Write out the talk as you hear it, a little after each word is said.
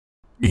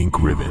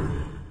Ink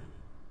Ribbon.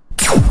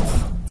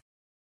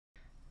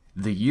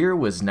 The year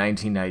was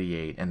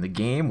 1998 and the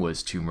game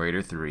was Tomb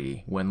Raider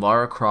 3, when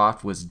Lara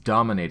Croft was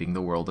dominating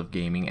the world of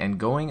gaming and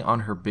going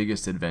on her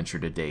biggest adventure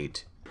to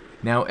date.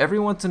 Now, every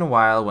once in a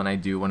while when I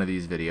do one of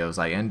these videos,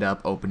 I end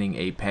up opening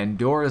a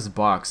Pandora's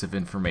box of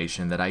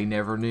information that I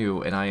never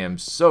knew, and I am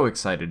so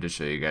excited to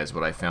show you guys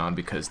what I found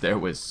because there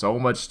was so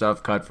much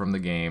stuff cut from the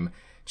game,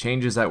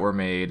 changes that were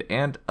made,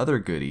 and other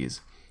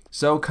goodies.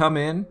 So come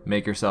in,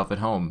 make yourself at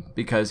home,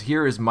 because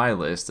here is my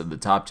list of the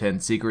top 10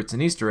 secrets and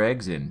Easter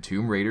eggs in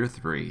Tomb Raider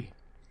 3.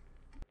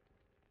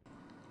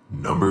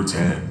 Number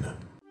 10.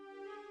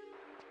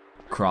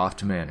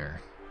 Croft Manor.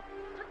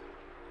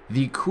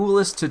 The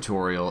coolest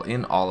tutorial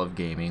in all of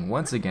gaming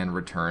once again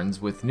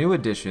returns with new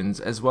additions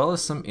as well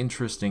as some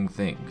interesting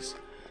things.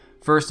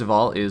 First of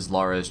all is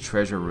Lara's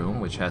treasure room,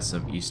 which has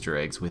some Easter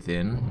eggs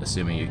within,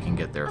 assuming you can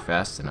get there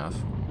fast enough.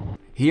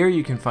 Here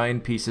you can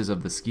find pieces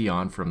of the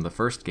Scion from the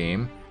first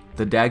game,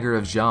 the Dagger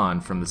of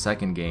Jean from the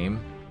second game,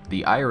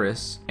 the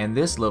Iris, and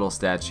this little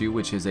statue,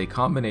 which is a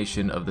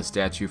combination of the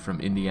statue from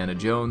Indiana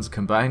Jones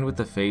combined with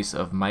the face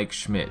of Mike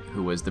Schmidt,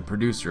 who was the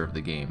producer of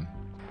the game.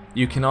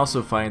 You can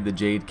also find the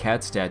Jade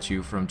Cat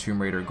statue from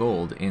Tomb Raider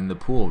Gold in the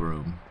pool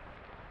room.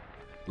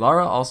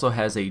 Lara also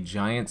has a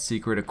giant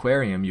secret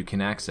aquarium you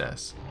can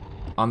access.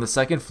 On the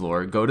second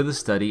floor, go to the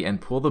study and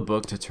pull the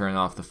book to turn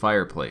off the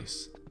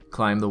fireplace.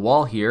 Climb the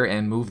wall here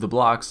and move the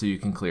block so you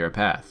can clear a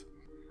path.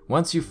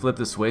 Once you flip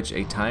the switch,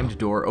 a timed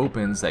door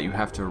opens that you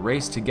have to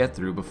race to get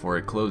through before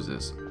it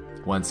closes.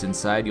 Once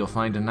inside, you'll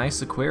find a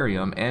nice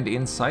aquarium, and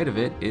inside of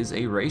it is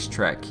a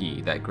racetrack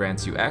key that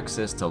grants you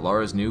access to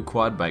Lara's new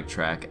quad bike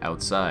track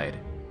outside.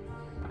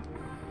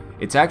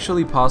 It's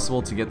actually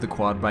possible to get the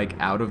quad bike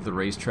out of the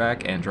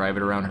racetrack and drive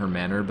it around her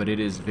manor, but it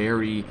is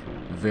very,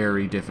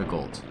 very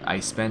difficult. I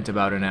spent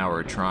about an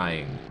hour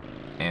trying,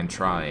 and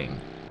trying,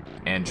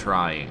 and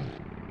trying,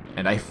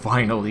 and I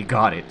finally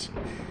got it.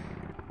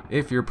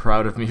 If you're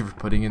proud of me for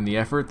putting in the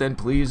effort, then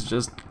please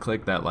just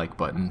click that like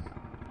button.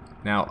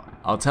 Now,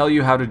 I'll tell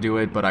you how to do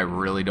it, but I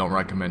really don't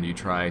recommend you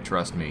try,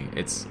 trust me,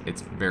 it's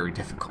very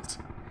difficult.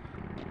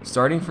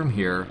 Starting from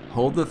here,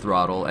 hold the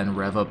throttle and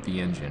rev up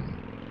the engine.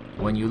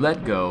 When you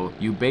let go,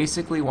 you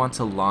basically want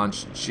to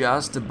launch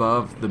just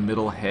above the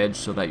middle hedge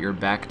so that your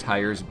back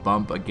tires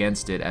bump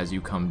against it as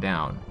you come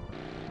down.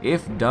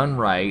 If done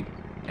right,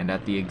 and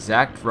at the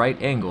exact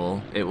right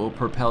angle, it will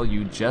propel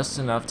you just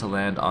enough to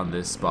land on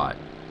this spot.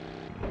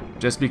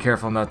 Just be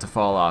careful not to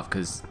fall off,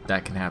 because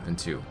that can happen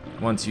too.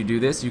 Once you do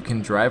this, you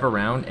can drive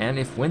around, and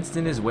if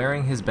Winston is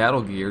wearing his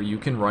battle gear, you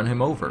can run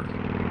him over.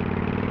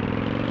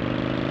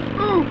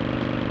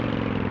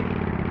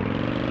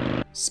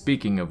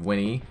 Speaking of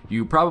Winnie,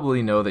 you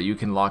probably know that you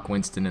can lock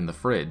Winston in the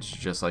fridge,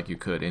 just like you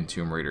could in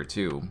Tomb Raider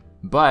 2.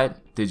 But,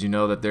 did you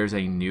know that there's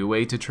a new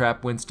way to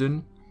trap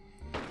Winston?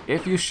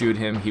 If you shoot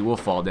him, he will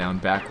fall down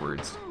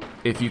backwards.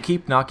 If you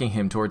keep knocking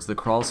him towards the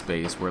crawl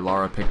space where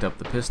Lara picked up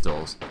the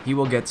pistols, he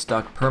will get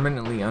stuck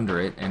permanently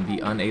under it and be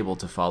unable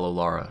to follow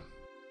Lara.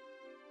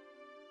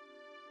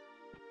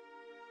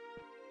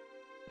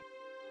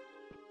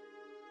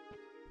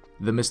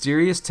 The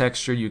mysterious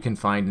texture you can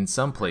find in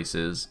some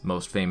places,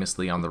 most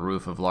famously on the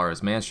roof of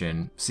Lara's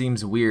mansion,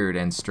 seems weird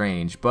and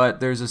strange, but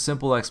there's a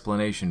simple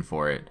explanation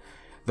for it.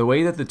 The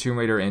way that the Tomb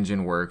Raider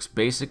engine works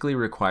basically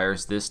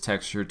requires this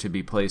texture to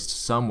be placed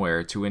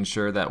somewhere to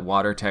ensure that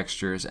water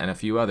textures and a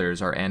few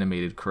others are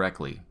animated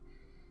correctly.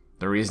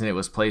 The reason it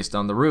was placed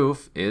on the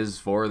roof is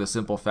for the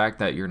simple fact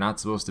that you're not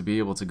supposed to be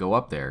able to go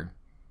up there,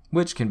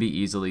 which can be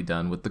easily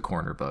done with the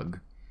corner bug.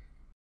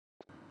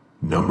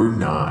 Number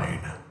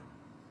 9.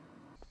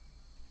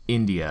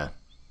 India.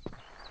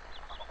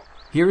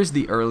 Here is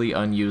the early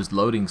unused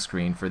loading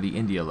screen for the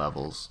India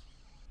levels.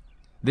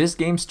 This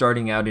game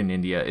starting out in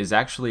India is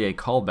actually a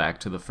callback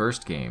to the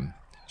first game.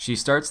 She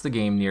starts the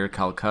game near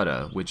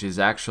Calcutta, which is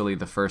actually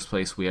the first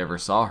place we ever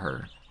saw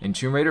her. In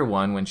Tomb Raider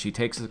 1, when she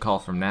takes a call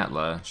from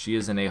Natla, she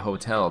is in a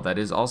hotel that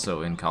is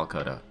also in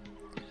Calcutta.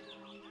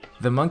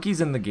 The monkeys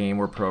in the game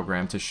were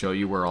programmed to show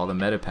you where all the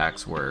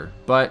metapacks were,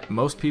 but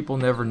most people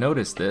never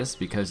notice this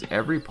because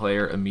every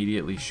player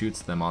immediately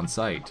shoots them on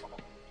sight.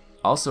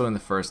 Also in the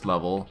first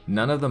level,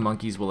 none of the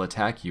monkeys will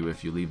attack you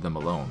if you leave them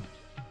alone.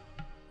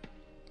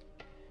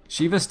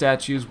 Shiva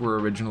statues were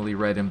originally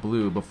red and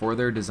blue before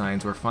their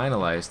designs were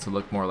finalized to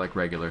look more like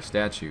regular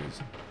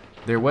statues.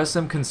 There was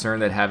some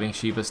concern that having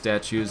Shiva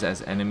statues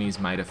as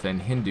enemies might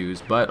offend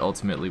Hindus, but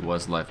ultimately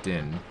was left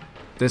in.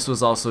 This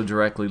was also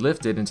directly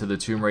lifted into the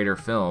Tomb Raider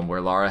film,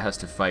 where Lara has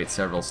to fight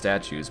several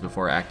statues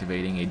before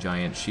activating a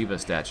giant Shiva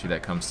statue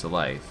that comes to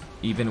life,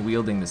 even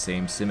wielding the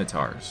same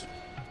scimitars.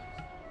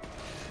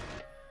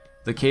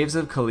 The Caves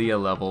of Kalia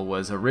level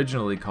was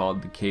originally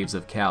called the Caves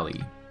of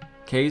Kali.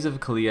 Caves of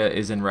Kalia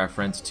is in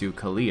reference to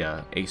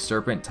Kalia, a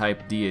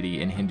serpent-type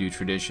deity in Hindu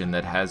tradition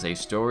that has a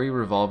story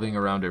revolving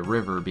around a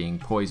river being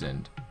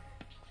poisoned.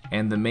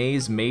 And the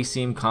maze may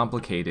seem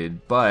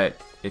complicated, but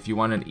if you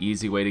want an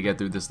easy way to get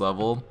through this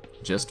level,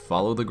 just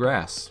follow the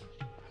grass.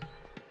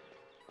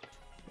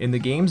 In the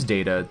game's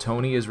data,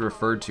 Tony is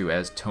referred to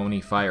as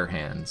Tony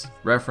Firehands,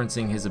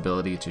 referencing his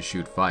ability to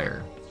shoot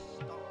fire.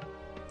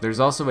 There's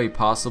also a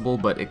possible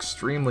but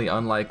extremely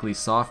unlikely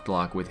soft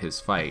lock with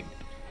his fight.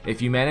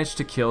 If you manage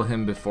to kill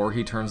him before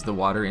he turns the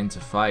water into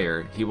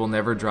fire, he will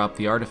never drop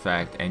the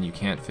artifact and you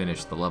can't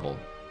finish the level.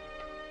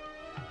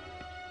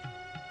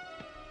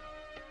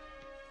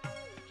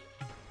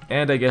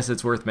 And I guess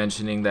it's worth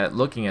mentioning that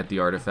looking at the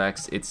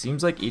artifacts, it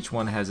seems like each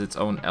one has its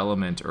own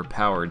element or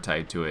power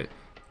tied to it,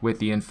 with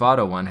the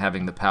Enfado one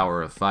having the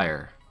power of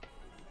fire.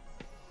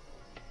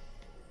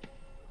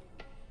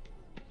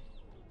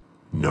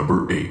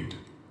 Number 8.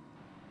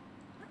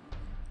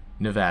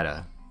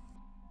 Nevada.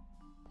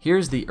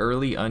 Here's the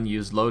early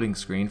unused loading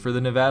screen for the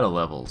Nevada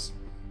levels.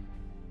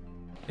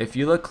 If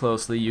you look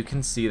closely, you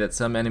can see that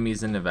some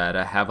enemies in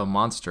Nevada have a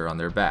monster on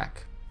their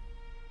back.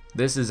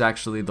 This is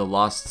actually the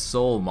Lost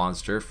Soul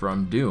monster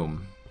from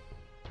Doom.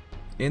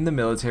 In the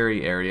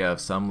military area of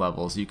some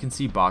levels, you can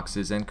see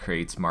boxes and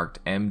crates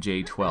marked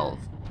MJ-12.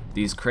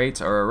 These crates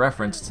are a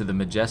reference to the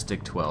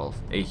Majestic 12,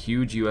 a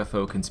huge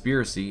UFO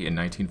conspiracy in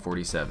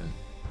 1947.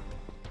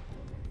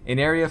 In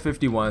Area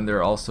 51, there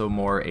are also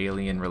more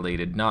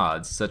alien-related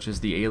nods, such as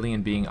the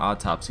alien being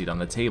autopsied on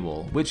the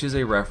table, which is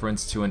a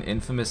reference to an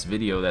infamous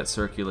video that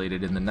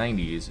circulated in the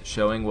 90s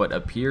showing what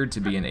appeared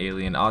to be an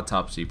alien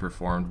autopsy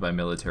performed by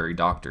military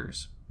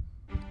doctors.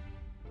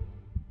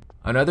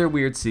 Another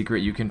weird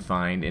secret you can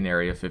find in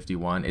Area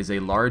 51 is a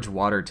large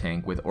water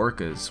tank with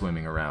orcas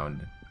swimming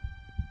around.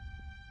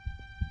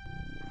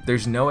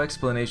 There's no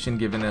explanation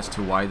given as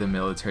to why the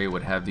military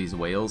would have these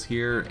whales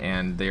here,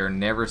 and they are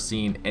never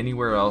seen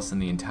anywhere else in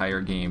the entire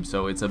game,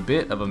 so it's a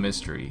bit of a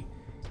mystery.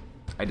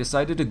 I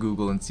decided to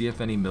Google and see if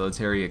any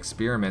military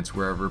experiments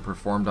were ever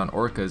performed on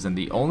orcas, and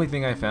the only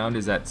thing I found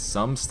is that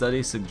some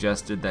studies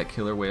suggested that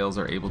killer whales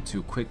are able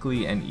to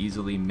quickly and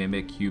easily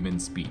mimic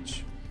human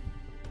speech.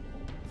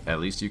 At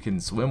least you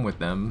can swim with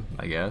them,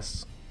 I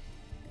guess.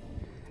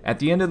 At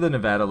the end of the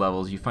Nevada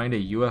levels, you find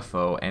a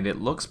UFO and it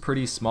looks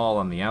pretty small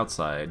on the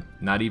outside,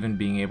 not even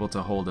being able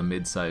to hold a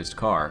mid-sized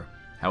car.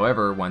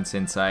 However, once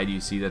inside you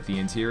see that the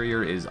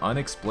interior is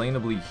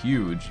unexplainably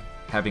huge,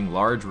 having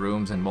large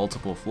rooms and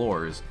multiple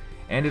floors,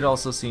 and it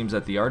also seems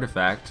that the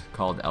artifact,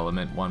 called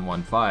Element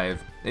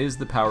 115, is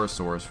the power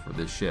source for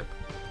this ship.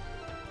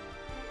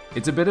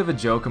 It's a bit of a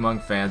joke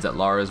among fans that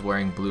Lara is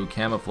wearing blue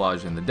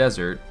camouflage in the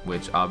desert,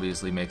 which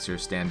obviously makes her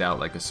stand out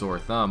like a sore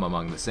thumb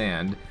among the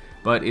sand,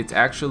 but it's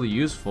actually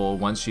useful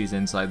once she's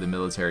inside the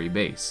military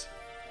base.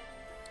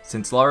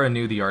 Since Lara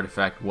knew the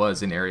artifact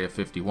was in Area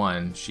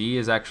 51, she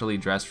is actually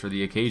dressed for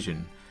the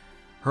occasion.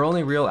 Her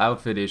only real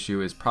outfit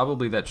issue is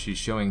probably that she's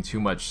showing too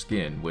much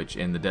skin, which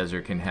in the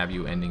desert can have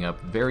you ending up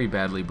very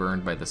badly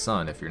burned by the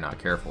sun if you're not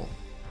careful.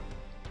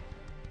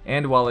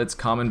 And while it's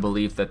common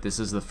belief that this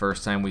is the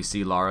first time we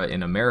see Lara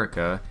in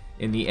America,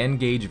 in the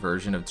N-Gage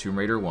version of Tomb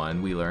Raider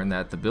 1, we learn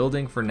that the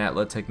building for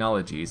Natla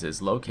Technologies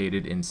is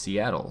located in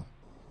Seattle.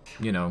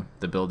 You know,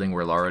 the building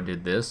where Lara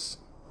did this.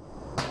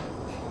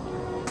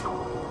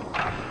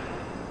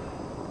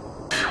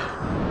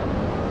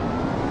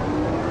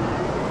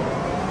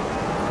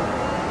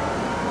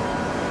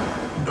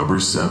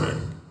 Number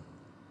 7.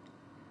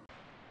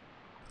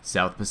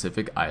 South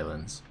Pacific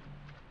Islands.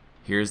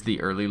 Here's the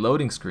early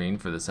loading screen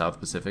for the South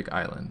Pacific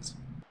Islands.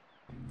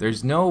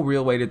 There's no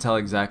real way to tell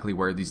exactly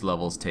where these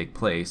levels take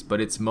place, but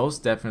it's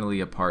most definitely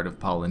a part of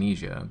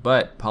Polynesia.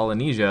 But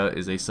Polynesia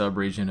is a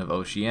sub-region of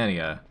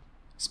Oceania,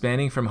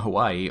 spanning from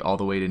Hawaii all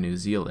the way to New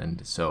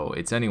Zealand, so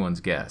it's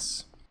anyone's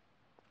guess.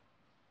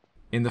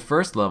 In the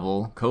first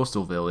level,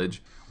 Coastal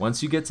Village,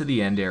 once you get to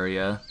the end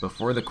area,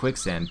 before the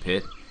quicksand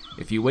pit,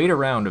 if you wait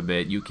around a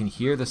bit, you can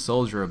hear the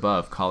soldier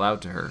above call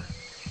out to her.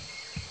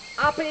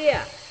 Up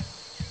here!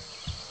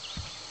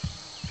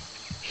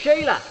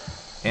 Sheila!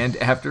 And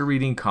after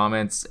reading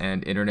comments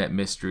and internet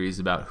mysteries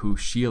about who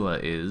Sheila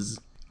is,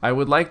 I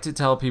would like to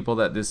tell people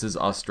that this is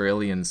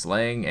Australian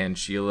slang, and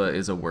Sheila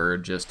is a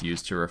word just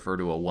used to refer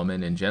to a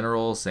woman in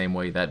general, same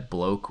way that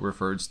bloke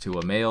refers to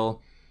a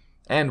male.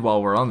 And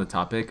while we're on the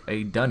topic,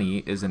 a dunny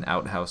is an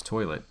outhouse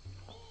toilet.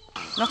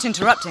 Not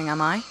interrupting,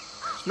 am I?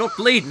 Not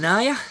bleeding,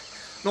 are you?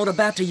 Not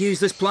about to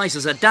use this place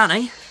as a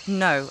dunny?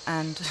 No,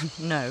 and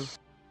no.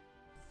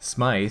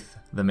 Smythe,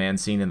 the man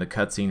seen in the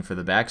cutscene for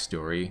the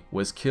backstory,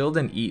 was killed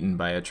and eaten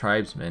by a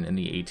tribesman in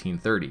the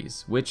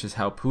 1830s, which is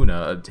how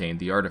Puna obtained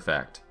the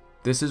artifact.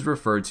 This is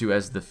referred to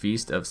as the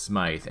Feast of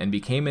Smythe and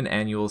became an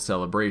annual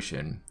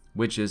celebration,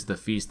 which is the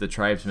feast the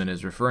tribesman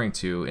is referring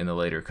to in the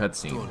later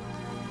cutscene.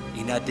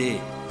 In a day,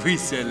 we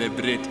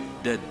celebrate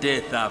the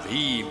death of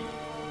him,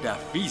 the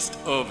Feast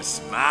of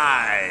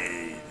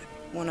Smythe.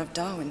 One of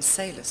Darwin's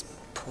sailors,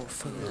 poor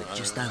fool.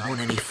 Just don't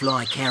want any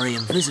fly-carrying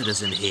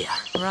visitors in here.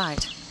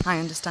 Right, I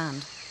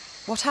understand.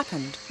 What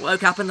happened?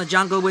 Woke up in the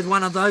jungle with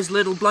one of those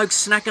little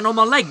blokes snacking on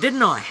my leg,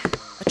 didn't I?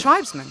 A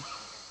tribesman?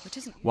 Which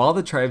isn't... While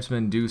the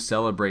tribesmen do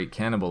celebrate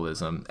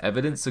cannibalism,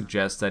 evidence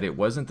suggests that it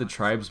wasn't the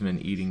tribesman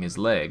eating his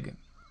leg,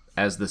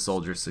 as the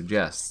soldier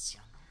suggests.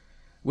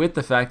 With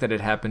the fact that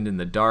it happened in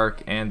the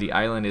dark and the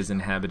island is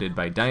inhabited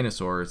by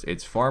dinosaurs,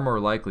 it's far more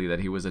likely that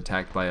he was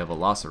attacked by a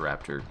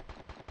velociraptor.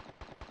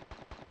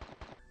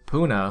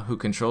 Puna, who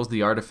controls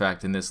the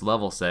artifact in this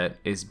level set,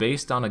 is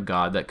based on a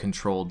god that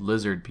controlled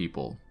lizard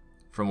people.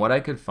 From what I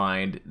could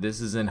find,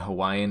 this is in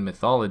Hawaiian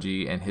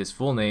mythology and his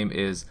full name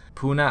is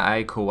Puna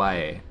ai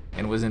Kauae,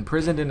 and was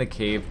imprisoned in a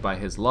cave by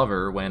his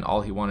lover when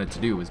all he wanted to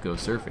do was go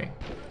surfing.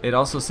 It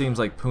also seems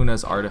like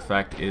Puna's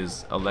artifact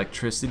is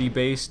electricity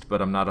based,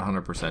 but I'm not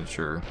 100%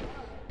 sure.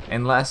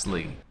 And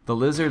lastly, the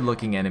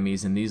lizard-looking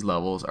enemies in these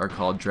levels are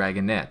called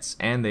dragonettes,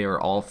 and they are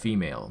all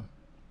female.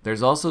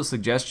 There's also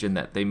suggestion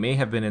that they may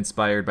have been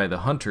inspired by the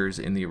hunters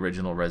in the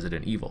original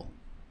Resident Evil.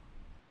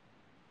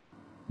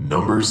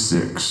 Number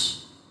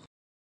 6.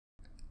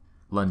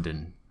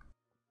 London.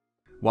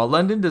 While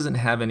London doesn't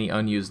have any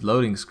unused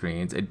loading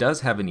screens, it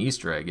does have an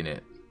Easter egg in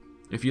it.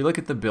 If you look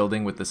at the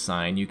building with the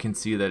sign, you can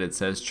see that it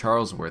says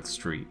Charlesworth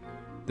Street.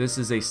 This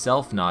is a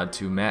self-nod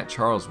to Matt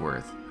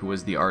Charlesworth, who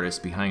was the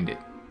artist behind it.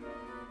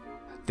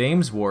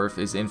 Thames Wharf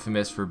is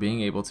infamous for being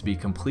able to be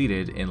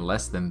completed in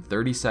less than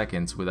 30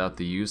 seconds without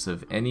the use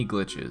of any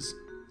glitches.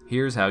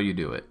 Here's how you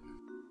do it.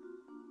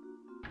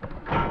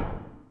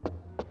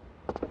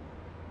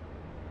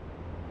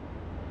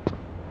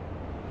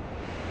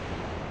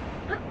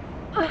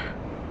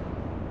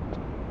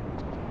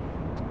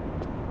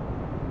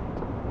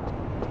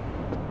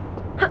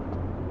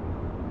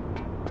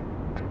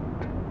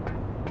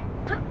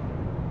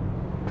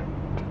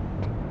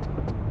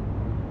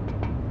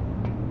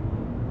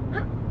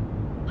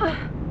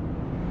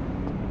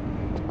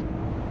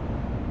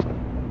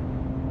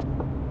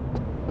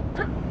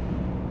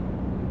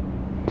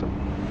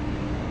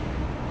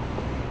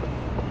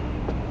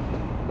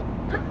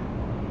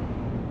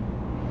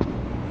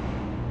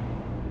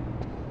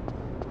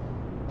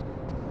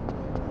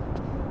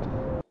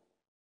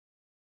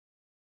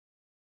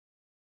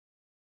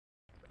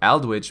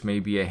 Aldwych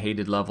may be a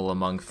hated level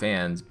among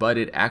fans, but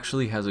it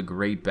actually has a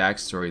great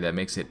backstory that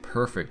makes it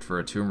perfect for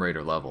a Tomb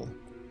Raider level.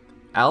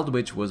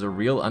 Aldwych was a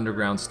real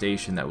underground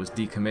station that was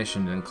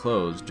decommissioned and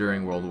closed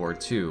during World War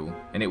II,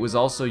 and it was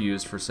also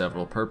used for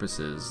several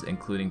purposes,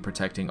 including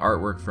protecting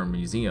artwork from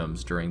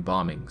museums during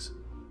bombings.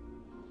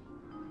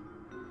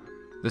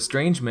 The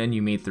strange men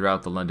you meet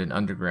throughout the London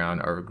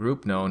Underground are a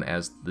group known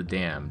as the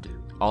Damned,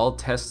 all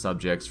test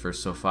subjects for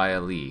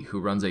Sophia Lee,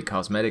 who runs a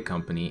cosmetic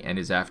company and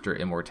is after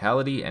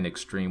immortality and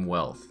extreme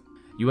wealth.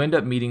 You end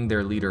up meeting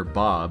their leader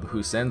Bob,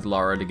 who sends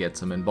Lara to get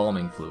some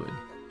embalming fluid.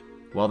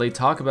 While they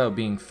talk about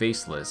being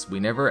faceless, we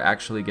never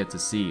actually get to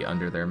see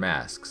under their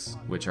masks,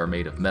 which are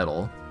made of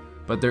metal,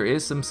 but there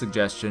is some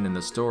suggestion in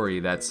the story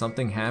that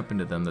something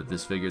happened to them that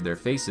disfigured their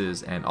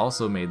faces and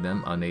also made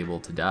them unable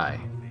to die.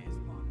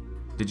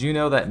 Did you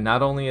know that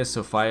not only is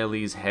Sophia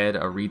Lee's head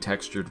a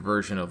retextured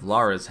version of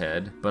Lara's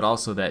head, but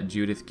also that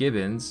Judith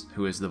Gibbons,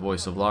 who is the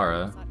voice of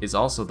Lara, is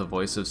also the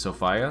voice of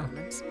Sophia?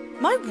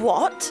 My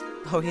what?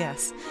 Oh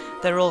yes,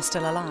 they're all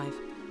still alive.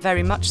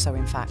 Very much so,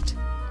 in fact.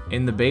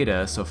 In the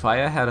beta,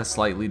 Sophia had a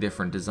slightly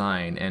different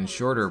design and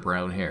shorter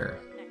brown hair.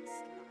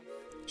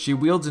 She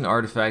wields an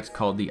artifact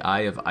called the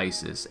Eye of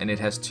Isis, and it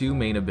has two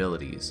main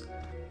abilities.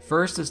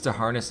 First is to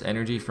harness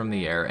energy from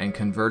the air and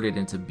convert it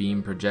into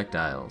beam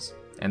projectiles,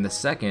 and the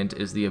second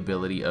is the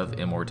ability of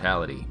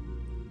immortality.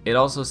 It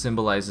also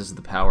symbolizes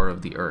the power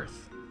of the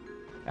earth.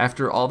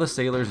 After all the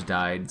sailors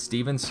died,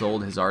 Stephen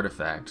sold his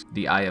artifact,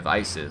 the Eye of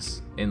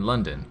Isis, in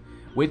London,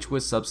 which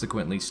was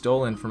subsequently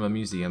stolen from a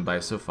museum by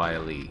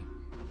Sophia Lee.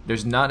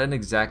 There's not an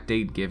exact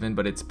date given,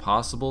 but it's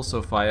possible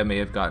Sophia may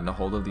have gotten a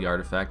hold of the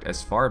artifact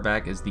as far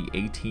back as the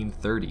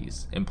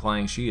 1830s,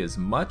 implying she is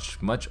much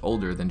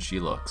older than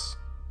she looks.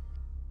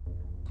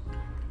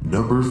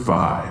 Number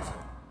 5.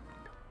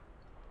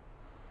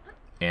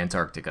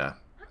 Antarctica.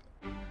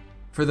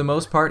 For the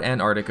most part,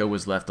 Antarctica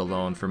was left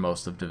alone for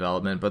most of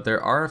development, but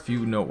there are a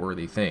few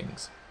noteworthy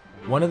things.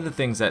 One of the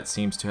things that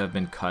seems to have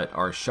been cut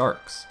are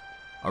sharks.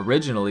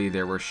 Originally,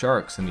 there were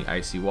sharks in the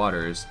icy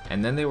waters,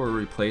 and then they were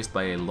replaced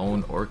by a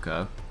lone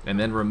orca, and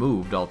then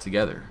removed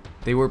altogether.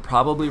 They were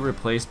probably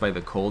replaced by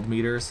the cold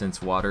meter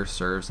since water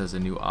serves as a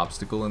new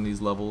obstacle in these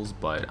levels,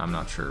 but I'm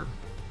not sure.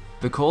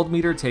 The cold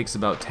meter takes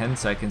about 10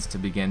 seconds to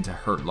begin to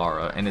hurt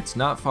Lara, and it's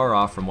not far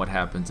off from what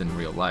happens in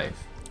real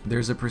life.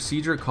 There's a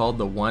procedure called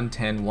the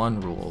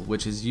 1-10-1 rule,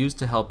 which is used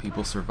to help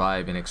people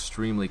survive in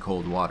extremely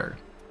cold water.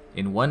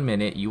 In 1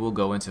 minute, you will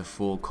go into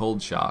full cold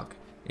shock.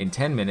 In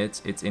 10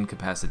 minutes, it's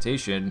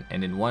incapacitation,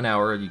 and in 1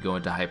 hour, you go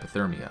into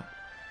hypothermia.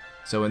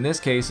 So in this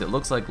case, it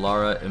looks like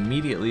Lara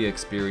immediately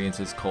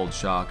experiences cold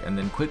shock and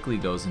then quickly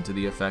goes into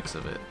the effects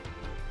of it.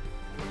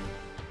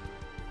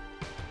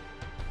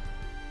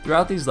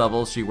 Throughout these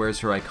levels, she wears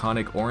her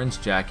iconic orange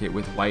jacket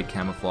with white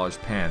camouflage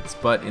pants,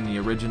 but in the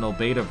original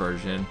beta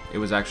version, it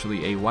was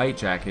actually a white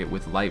jacket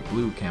with light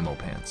blue camo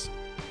pants.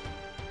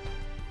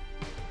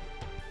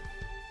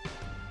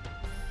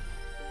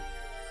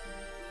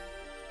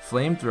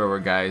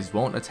 Flamethrower guys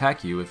won't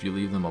attack you if you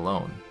leave them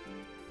alone.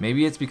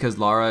 Maybe it's because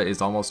Lara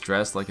is almost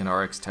dressed like an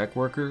RX tech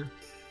worker?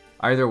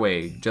 Either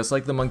way, just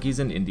like the monkeys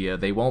in India,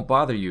 they won't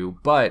bother you,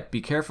 but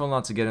be careful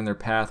not to get in their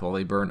path while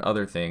they burn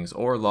other things,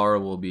 or Lara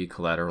will be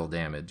collateral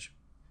damage.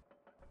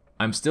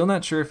 I'm still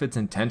not sure if it's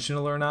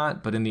intentional or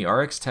not, but in the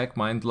RX Tech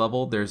Mind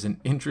level, there's an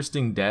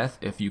interesting death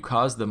if you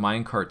cause the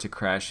minecart to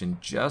crash in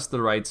just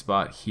the right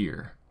spot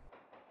here.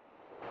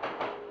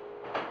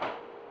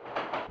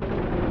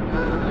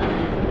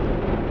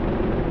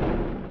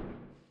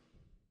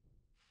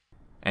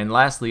 And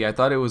lastly, I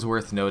thought it was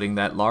worth noting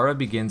that Lara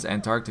begins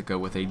Antarctica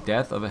with a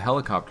death of a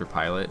helicopter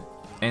pilot,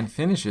 and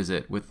finishes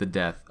it with the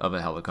death of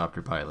a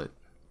helicopter pilot.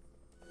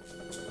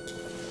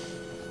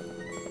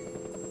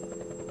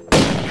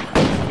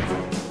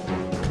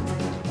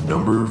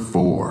 Number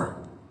 4.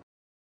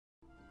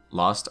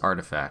 Lost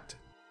Artifact.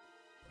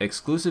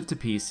 Exclusive to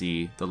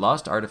PC, the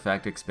Lost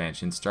Artifact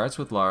expansion starts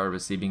with Lara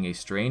receiving a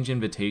strange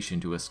invitation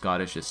to a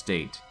Scottish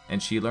estate,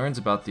 and she learns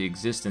about the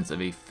existence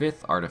of a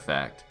 5th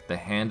artifact, the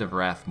Hand of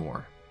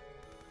Rathmore.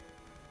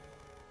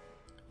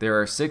 There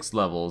are 6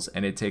 levels,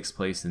 and it takes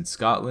place in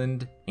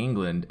Scotland,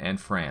 England, and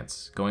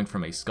France, going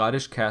from a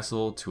Scottish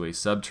castle to a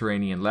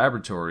subterranean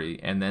laboratory,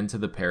 and then to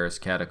the Paris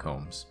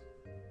catacombs.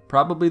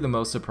 Probably the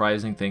most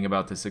surprising thing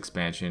about this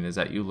expansion is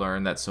that you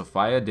learn that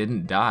Sophia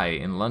didn't die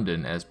in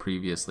London as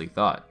previously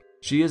thought.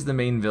 She is the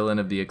main villain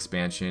of the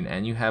expansion,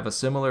 and you have a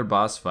similar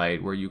boss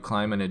fight where you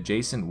climb an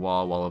adjacent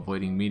wall while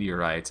avoiding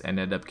meteorites and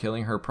end up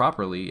killing her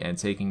properly and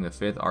taking the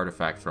 5th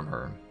artifact from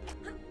her.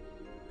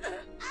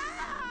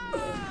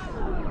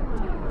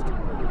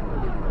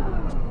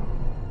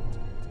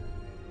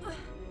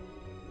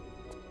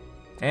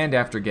 And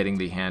after getting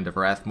the Hand of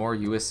Rathmore,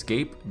 you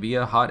escape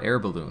via hot air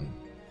balloon.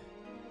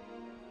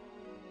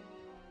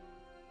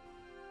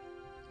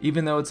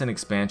 Even though it's an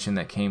expansion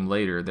that came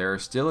later, there are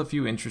still a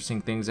few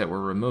interesting things that were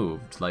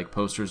removed, like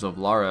posters of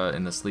Lara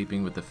in the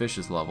Sleeping with the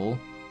Fishes level,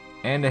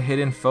 and a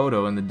hidden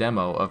photo in the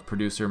demo of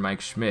producer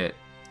Mike Schmidt,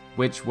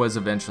 which was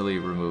eventually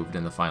removed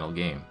in the final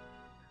game.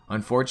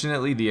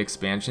 Unfortunately, the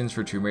expansions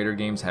for Tomb Raider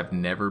games have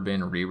never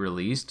been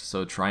re-released,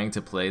 so trying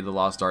to play the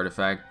Lost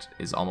Artifact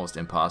is almost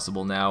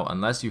impossible now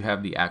unless you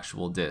have the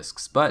actual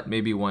discs, but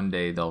maybe one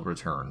day they'll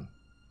return,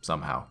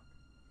 somehow.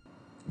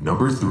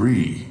 Number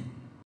 3.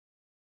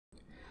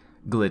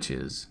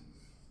 Glitches.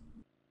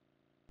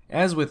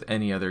 As with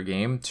any other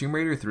game, Tomb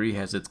Raider 3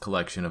 has its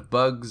collection of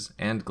bugs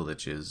and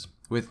glitches,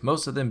 with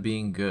most of them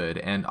being good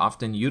and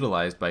often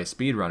utilized by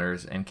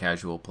speedrunners and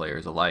casual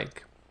players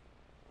alike.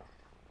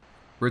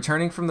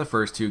 Returning from the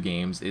first 2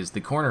 games is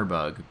the corner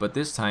bug, but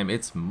this time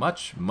it's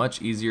much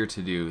easier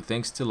to do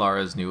thanks to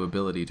Lara's new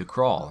ability to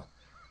crawl.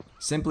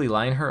 Simply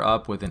line her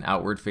up with an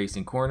outward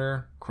facing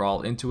corner,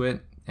 crawl into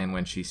it, and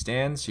when she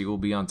stands, she will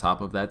be on top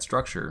of that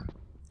structure.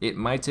 It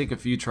might take a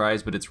few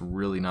tries, but it's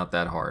really not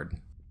that hard.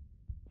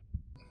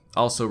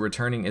 Also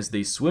returning is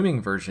the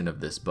swimming version of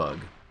this bug.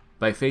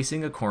 By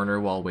facing a corner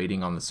while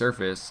waiting on the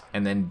surface,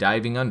 and then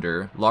diving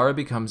under, Lara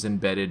becomes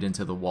embedded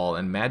into the wall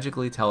and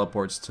magically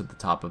teleports to the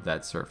top of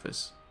that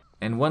surface.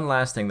 And one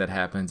last thing that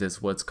happens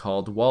is what's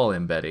called wall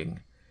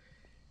embedding.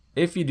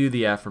 If you do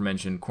the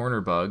aforementioned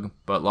corner bug,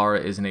 but Lara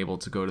isn't able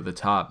to go to the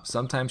top,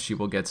 sometimes she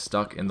will get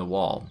stuck in the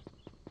wall.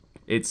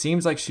 It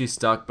seems like she's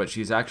stuck, but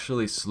she's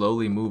actually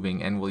slowly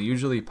moving and will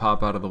usually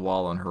pop out of the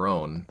wall on her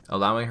own,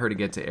 allowing her to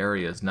get to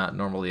areas not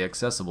normally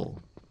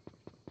accessible.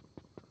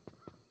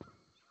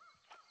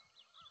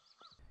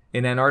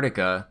 In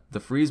Antarctica, the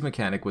freeze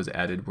mechanic was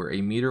added where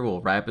a meter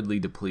will rapidly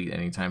deplete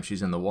anytime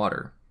she's in the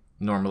water.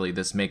 Normally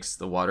this makes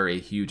the water a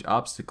huge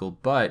obstacle,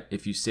 but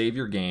if you save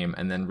your game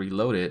and then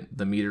reload it,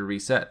 the meter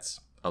resets,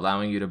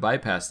 allowing you to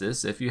bypass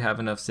this if you have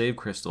enough save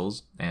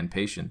crystals and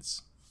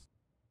patience.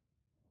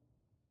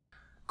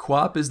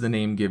 Quap is the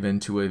name given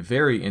to a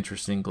very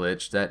interesting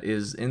glitch that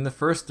is in the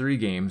first 3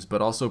 games,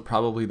 but also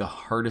probably the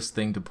hardest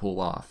thing to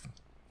pull off.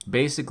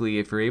 Basically,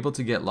 if you're able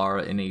to get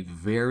Lara in a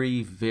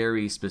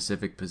very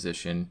specific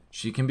position,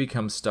 she can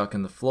become stuck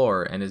in the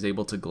floor and is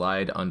able to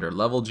glide under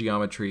level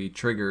geometry,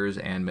 triggers,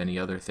 and many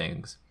other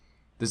things.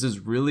 This is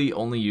really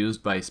only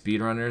used by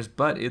speedrunners,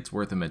 but it's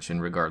worth a mention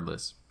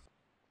regardless.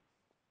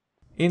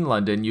 In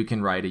London, you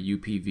can ride a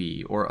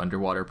UPV, or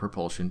underwater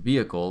propulsion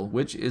vehicle,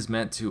 which is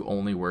meant to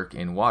only work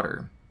in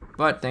water.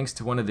 But thanks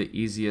to one of the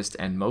easiest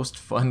and most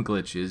fun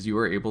glitches, you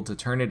are able to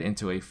turn it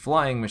into a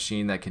flying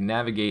machine that can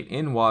navigate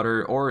in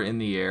water or in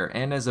the air,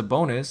 and as a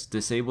bonus,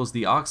 disables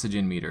the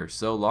oxygen meter,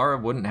 so Lara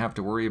wouldn't have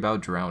to worry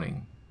about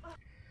drowning.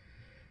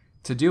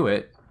 To do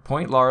it,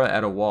 point Lara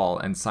at a wall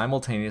and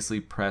simultaneously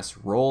press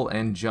roll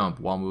and jump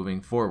while moving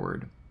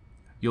forward.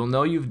 You'll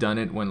know you've done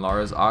it when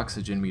Lara's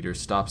oxygen meter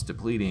stops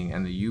depleting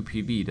and the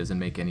UPV doesn't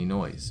make any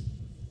noise.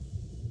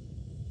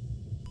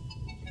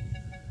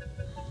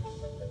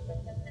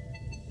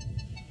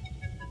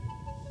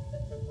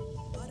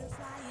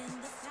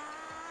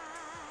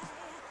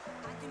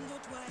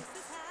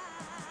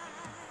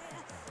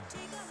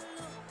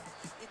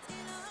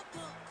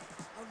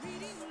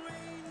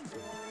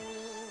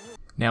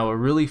 Now, a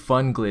really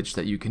fun glitch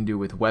that you can do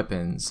with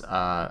weapons,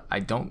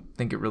 I don't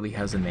think it really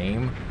has a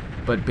name,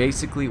 But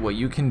basically what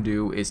you can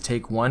do is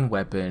take one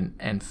weapon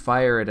and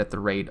fire it at the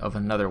rate of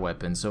another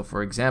weapon. So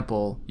for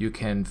example, you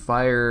can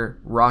fire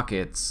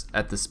rockets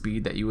at the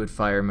speed that you would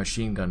fire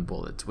machine gun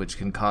bullets, which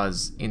can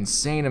cause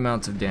insane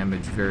amounts of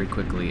damage very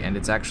quickly, and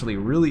it's actually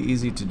really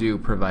easy to do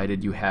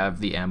provided you have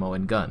the ammo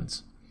and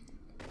guns.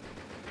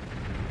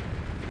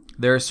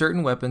 There are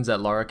certain weapons that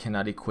Lara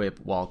cannot equip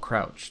while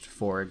crouched,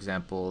 for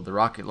example the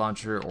rocket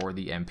launcher or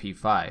the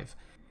MP5.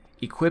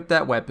 Equip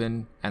that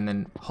weapon and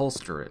then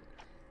holster it.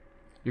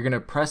 You're going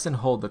to press and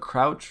hold the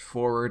crouch,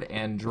 forward,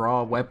 and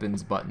draw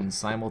weapons buttons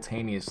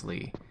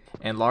simultaneously.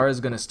 And Lara's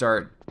going to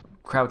start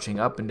crouching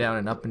up and down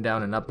and up and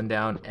down and up and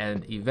down,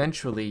 and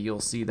eventually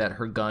you'll see that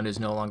her gun is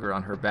no longer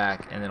on her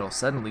back and it'll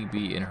suddenly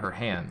be in her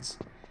hands.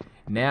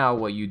 Now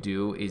what you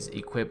do is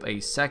equip a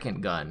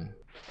second gun,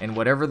 and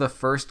whatever the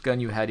first gun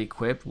you had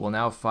equipped will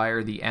now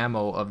fire the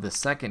ammo of the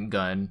second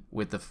gun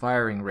with the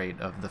firing rate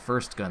of the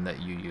first gun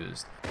that you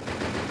used.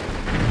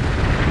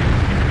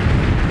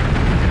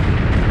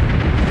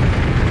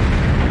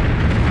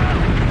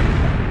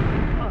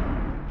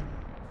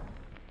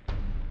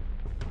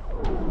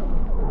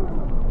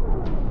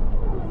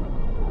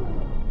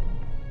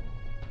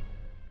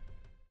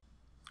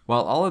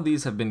 While all of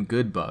these have been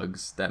good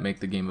bugs that make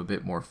the game a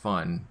bit more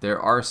fun, there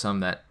are some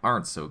that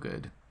aren't so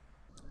good.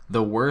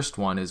 The worst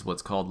one is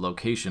what's called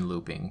location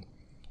looping.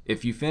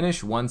 If you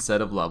finish one set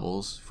of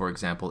levels, for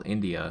example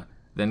India,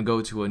 then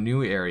go to a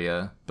new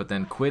area, but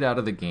then quit out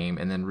of the game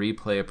and then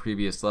replay a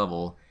previous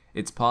level,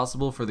 it's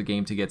possible for the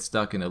game to get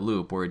stuck in a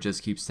loop where it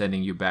just keeps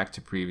sending you back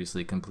to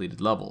previously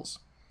completed levels.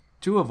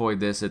 To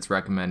avoid this, it's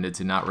recommended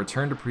to not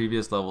return to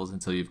previous levels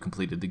until you've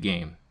completed the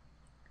game.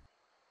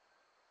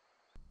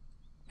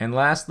 And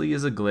lastly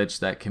is a glitch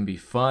that can be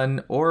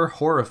fun or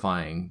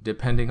horrifying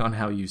depending on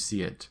how you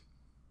see it.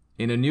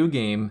 In a new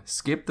game,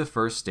 skip the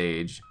first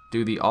stage,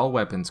 do the all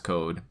weapons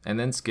code, and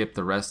then skip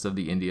the rest of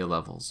the India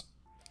levels.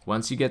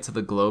 Once you get to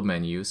the globe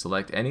menu,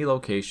 select any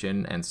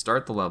location and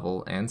start the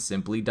level and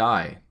simply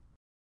die.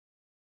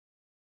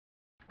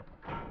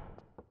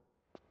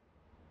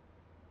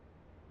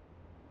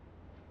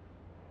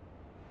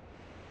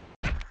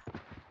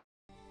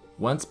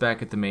 Once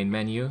back at the main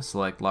menu,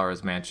 select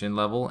Lara's mansion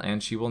level,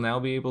 and she will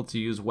now be able to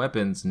use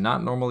weapons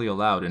not normally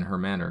allowed in her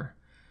manor.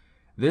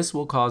 This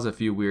will cause a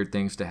few weird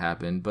things to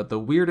happen, but the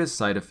weirdest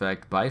side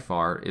effect by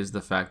far is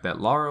the fact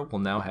that Lara will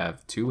now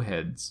have 2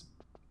 heads.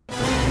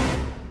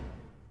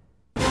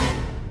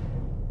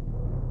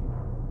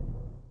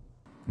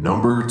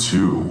 Number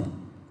 2.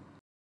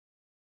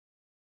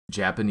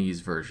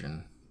 Japanese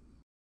version.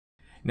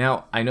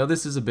 Now, I know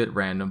this is a bit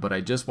random, but I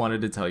just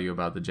wanted to tell you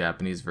about the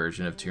Japanese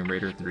version of Tomb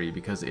Raider 3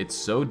 because it's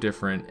so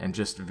different and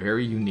just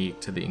very unique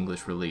to the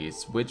English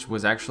release, which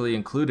was actually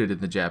included in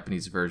the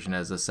Japanese version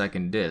as a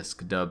second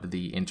disc, dubbed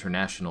the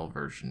International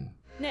version.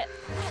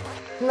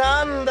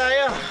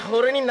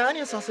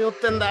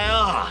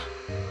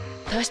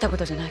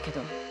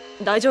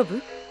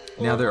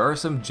 Now, there are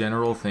some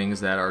general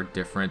things that are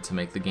different to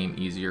make the game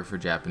easier for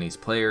Japanese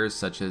players,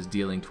 such as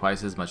dealing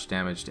twice as much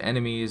damage to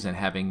enemies and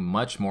having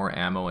much more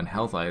ammo and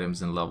health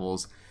items and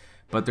levels,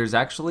 but there's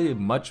actually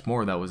much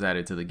more that was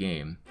added to the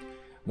game.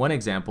 One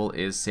example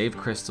is save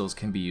crystals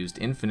can be used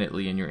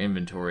infinitely in your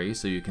inventory,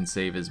 so you can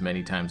save as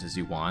many times as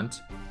you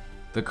want.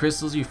 The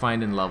crystals you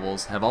find in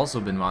levels have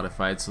also been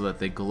modified so that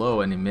they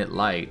glow and emit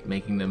light,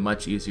 making them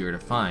much easier to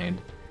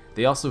find.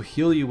 They also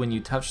heal you when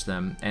you touch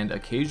them, and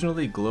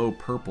occasionally glow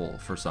purple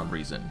for some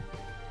reason.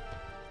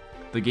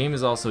 The game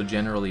is also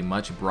generally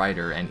much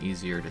brighter and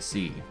easier to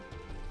see.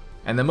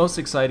 And the most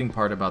exciting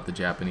part about the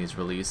Japanese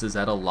release is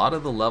that a lot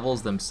of the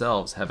levels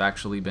themselves have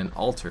actually been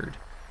altered.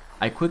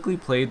 I quickly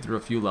played through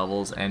a few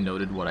levels and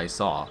noted what I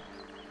saw.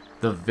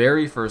 The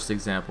very first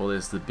example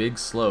is the big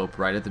slope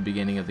right at the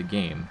beginning of the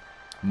game.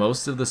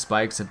 Most of the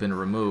spikes have been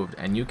removed,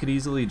 and you could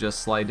easily just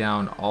slide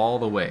down all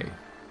the way.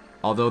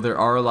 Although there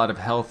are a lot of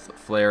health,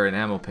 flare, and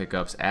ammo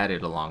pickups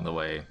added along the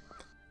way.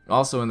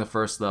 Also in the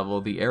first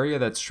level, the area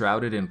that's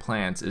shrouded in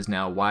plants is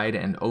now wide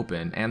and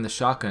open, and the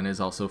shotgun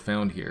is also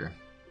found here.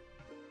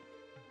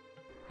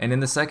 And in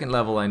the second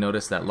level, I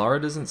noticed that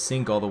Lara doesn't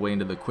sink all the way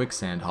into the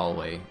quicksand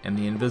hallway, and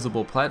the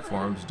invisible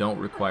platforms don't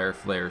require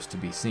flares to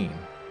be seen.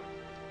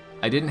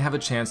 I didn't have a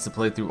chance to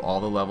play through all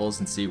the levels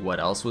and see what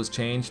else was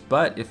changed,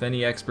 but if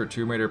any expert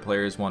Tomb Raider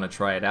players want to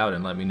try it out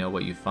and let me know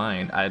what you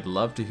find, I'd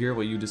love to hear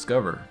what you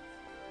discover.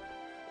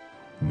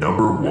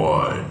 Number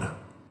 1.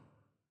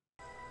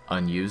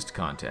 Unused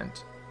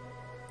content.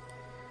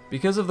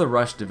 Because of the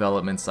rushed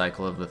development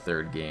cycle of the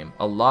third game,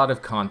 a lot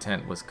of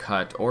content was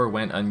cut or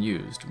went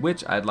unused,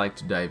 which I'd like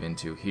to dive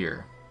into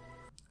here.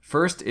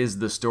 First is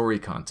the story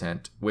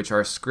content, which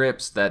are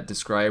scripts that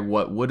describe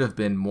what would have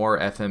been more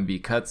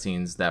FMV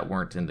cutscenes that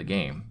weren't in the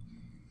game.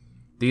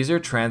 These are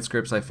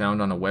transcripts I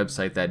found on a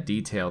website that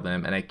detail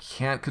them, and I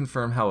can't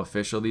confirm how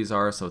official these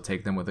are, so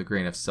take them with a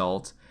grain of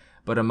salt.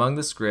 But among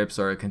the scripts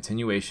are a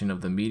continuation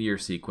of the meteor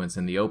sequence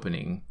in the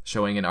opening,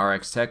 showing an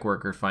RX tech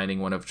worker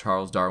finding one of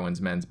Charles Darwin's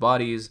men's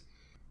bodies,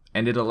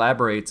 and it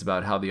elaborates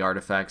about how the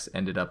artifacts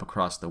ended up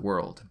across the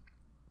world.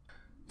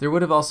 There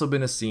would have also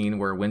been a scene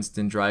where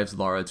Winston drives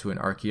Lara to an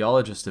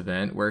archaeologist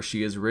event where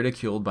she is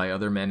ridiculed by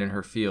other men in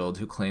her field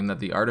who claim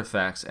that the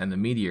artifacts and the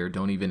meteor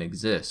don't even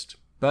exist.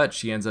 But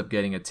she ends up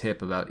getting a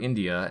tip about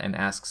India and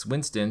asks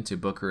Winston to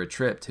book her a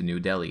trip to New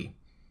Delhi.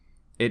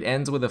 It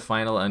ends with a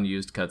final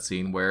unused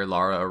cutscene where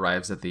Lara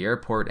arrives at the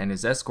airport and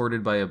is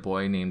escorted by a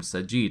boy named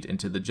Sajid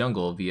into the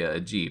jungle via a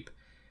jeep,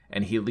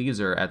 and he leaves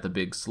her at the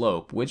big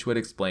slope, which would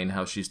explain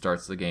how she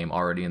starts the game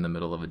already in the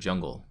middle of a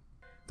jungle.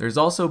 There's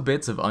also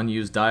bits of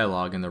unused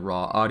dialogue in the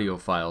raw audio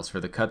files for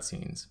the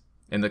cutscenes.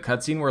 In the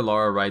cutscene where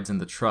Lara rides in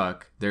the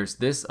truck, there's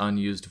this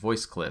unused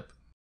voice clip.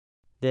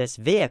 This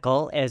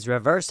vehicle is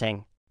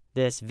reversing.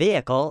 This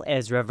vehicle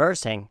is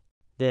reversing.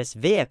 This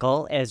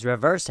vehicle is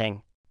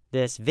reversing.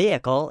 This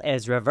vehicle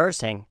is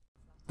reversing.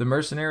 The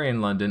mercenary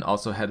in London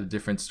also had a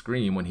different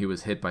scream when he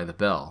was hit by the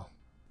bell.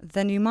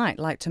 Then you might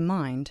like to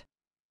mind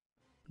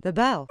the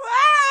bell.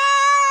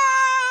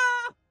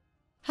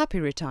 Happy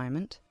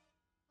retirement.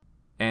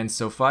 And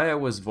Sophia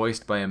was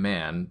voiced by a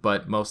man,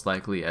 but most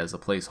likely as a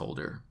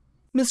placeholder.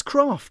 Miss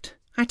Croft,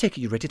 I take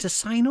it you're ready to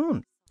sign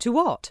on. To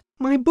what?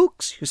 My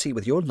books. You see,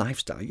 with your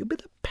lifestyle, you'll be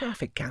the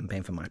perfect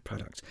campaign for my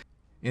products.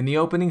 In the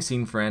opening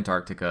scene for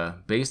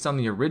Antarctica, based on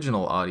the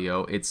original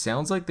audio, it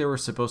sounds like there were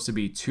supposed to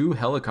be 2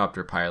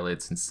 helicopter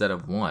pilots instead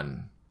of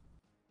 1.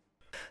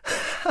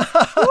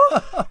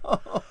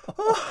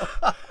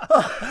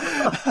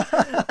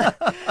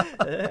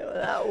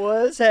 That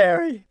was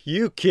Harry.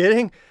 You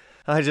kidding?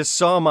 I just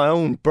saw my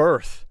own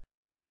birth.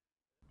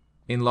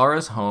 In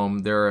Lara's home,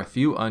 there are a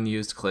few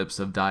unused clips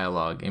of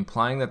dialogue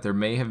implying that there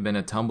may have been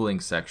a tumbling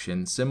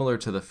section similar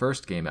to the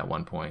first game at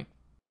one point.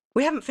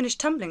 We haven't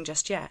finished tumbling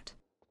just yet.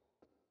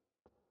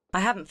 I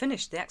haven't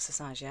finished the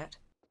exercise yet.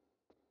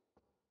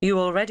 You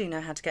already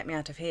know how to get me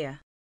out of here.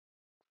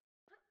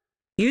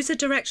 Use the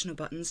directional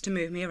buttons to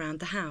move me around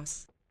the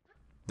house.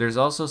 There's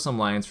also some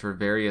lines for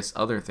various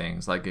other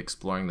things like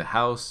exploring the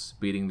house,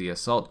 beating the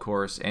assault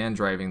course, and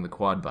driving the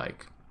quad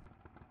bike.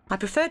 I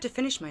prefer to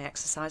finish my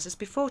exercises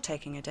before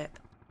taking a dip.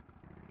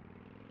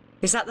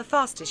 Is that the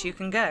fastest you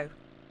can go?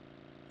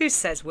 Who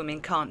says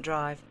women can't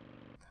drive?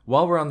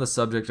 While we're on the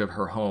subject of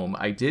her home,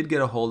 I did get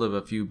a hold of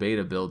a few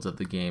beta builds of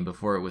the game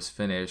before it was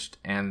finished,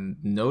 and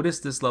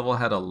noticed this level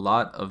had a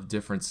lot of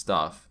different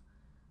stuff,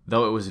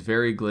 though it was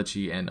very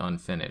glitchy and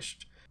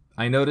unfinished.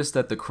 I noticed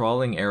that the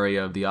crawling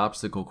area of the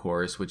obstacle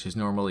course, which is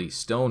normally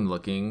stone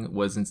looking,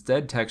 was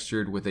instead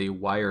textured with a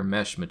wire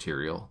mesh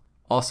material.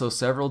 Also,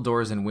 several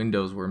doors and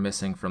windows were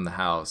missing from the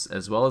house,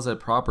 as well as a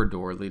proper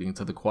door leading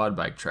to the quad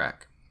bike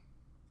track.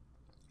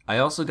 I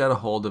also got a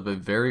hold of a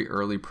very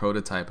early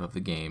prototype of the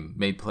game,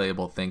 made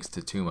playable thanks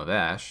to Tomb of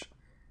Ash,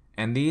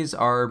 and these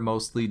are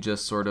mostly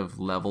just sort of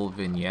level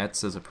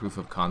vignettes as a proof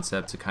of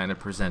concept to kind of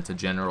present a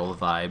general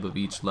vibe of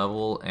each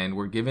level, and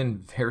were given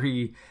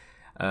very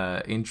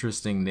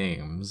interesting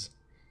names.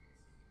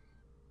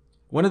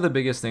 One of the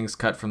biggest things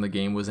cut from the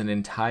game was an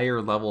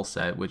entire level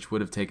set which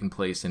would have taken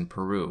place in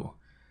Peru.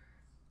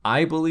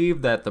 I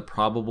believe that the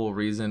probable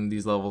reason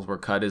these levels were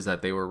cut is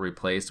that they were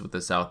replaced with the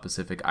South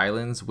Pacific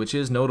Islands, which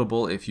is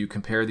notable if you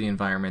compare the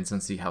environments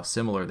and see how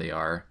similar they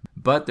are,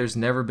 but there's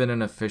never been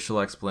an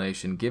official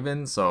explanation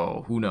given,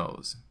 so who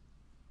knows.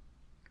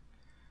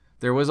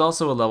 There was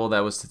also a level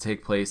that was to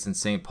take place in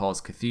St.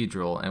 Paul's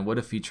Cathedral and would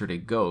have featured a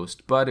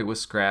ghost, but it was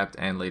scrapped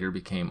and later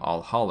became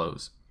All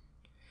Hallows.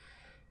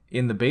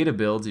 In the beta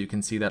builds, you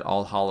can see that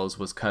All Hallows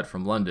was cut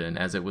from London,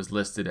 as it was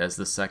listed as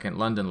the second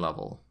London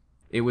level.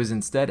 It was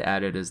instead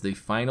added as the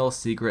final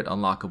secret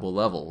unlockable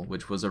level,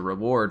 which was a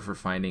reward for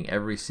finding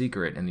every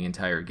secret in the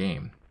entire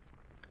game.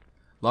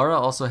 Lara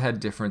also had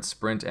different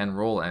sprint and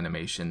roll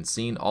animations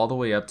seen all the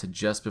way up to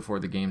just before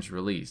the game's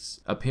release,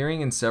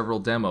 appearing in several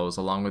demos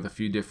along with a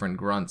few different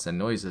grunts and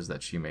noises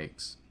that she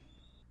makes.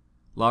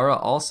 Lara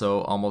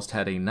also almost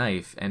had a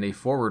knife and a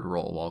forward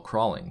roll while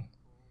crawling.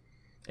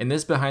 In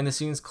this behind the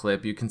scenes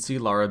clip, you can see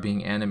Lara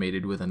being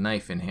animated with a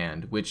knife in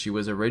hand, which she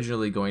was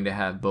originally going to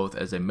have both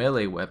as a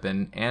melee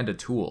weapon and a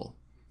tool.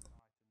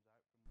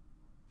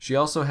 She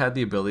also had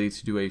the ability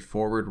to do a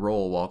forward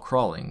roll while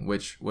crawling,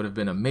 which would have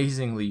been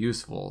amazingly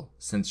useful,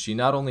 since she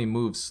not only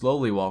moves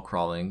slowly while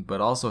crawling, but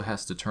also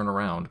has to turn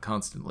around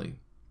constantly.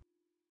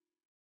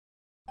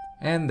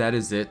 And that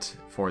is it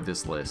for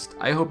this list.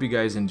 I hope you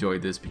guys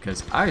enjoyed this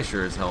because I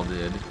sure as hell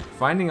did.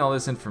 Finding all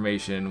this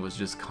information was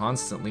just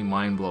constantly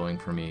mind-blowing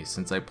for me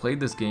since I played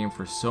this game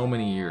for so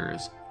many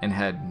years and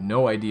had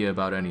no idea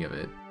about any of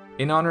it.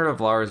 In honor of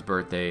Lara's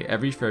birthday,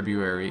 every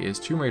February is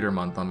Tomb Raider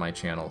month on my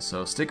channel,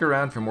 so stick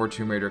around for more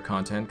Tomb Raider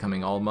content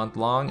coming all month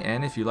long,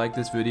 and if you like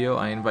this video,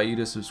 I invite you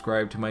to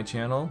subscribe to my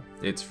channel.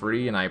 It's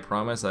free, and I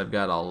promise I've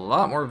got a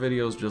lot more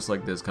videos just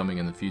like this coming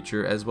in the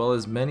future, as well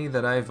as many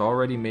that I've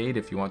already made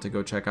if you want to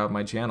go check out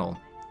my channel.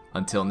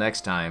 Until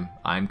next time,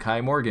 I'm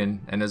Kai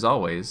Morgan, and as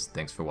always,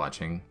 thanks for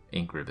watching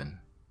Ink Ribbon.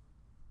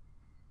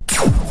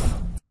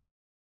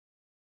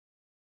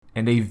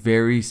 And a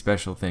very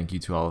special thank you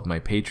to all of my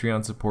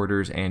Patreon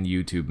supporters and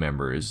YouTube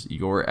members.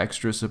 Your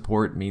extra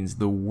support means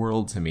the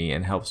world to me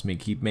and helps me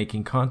keep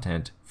making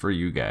content for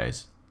you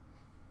guys.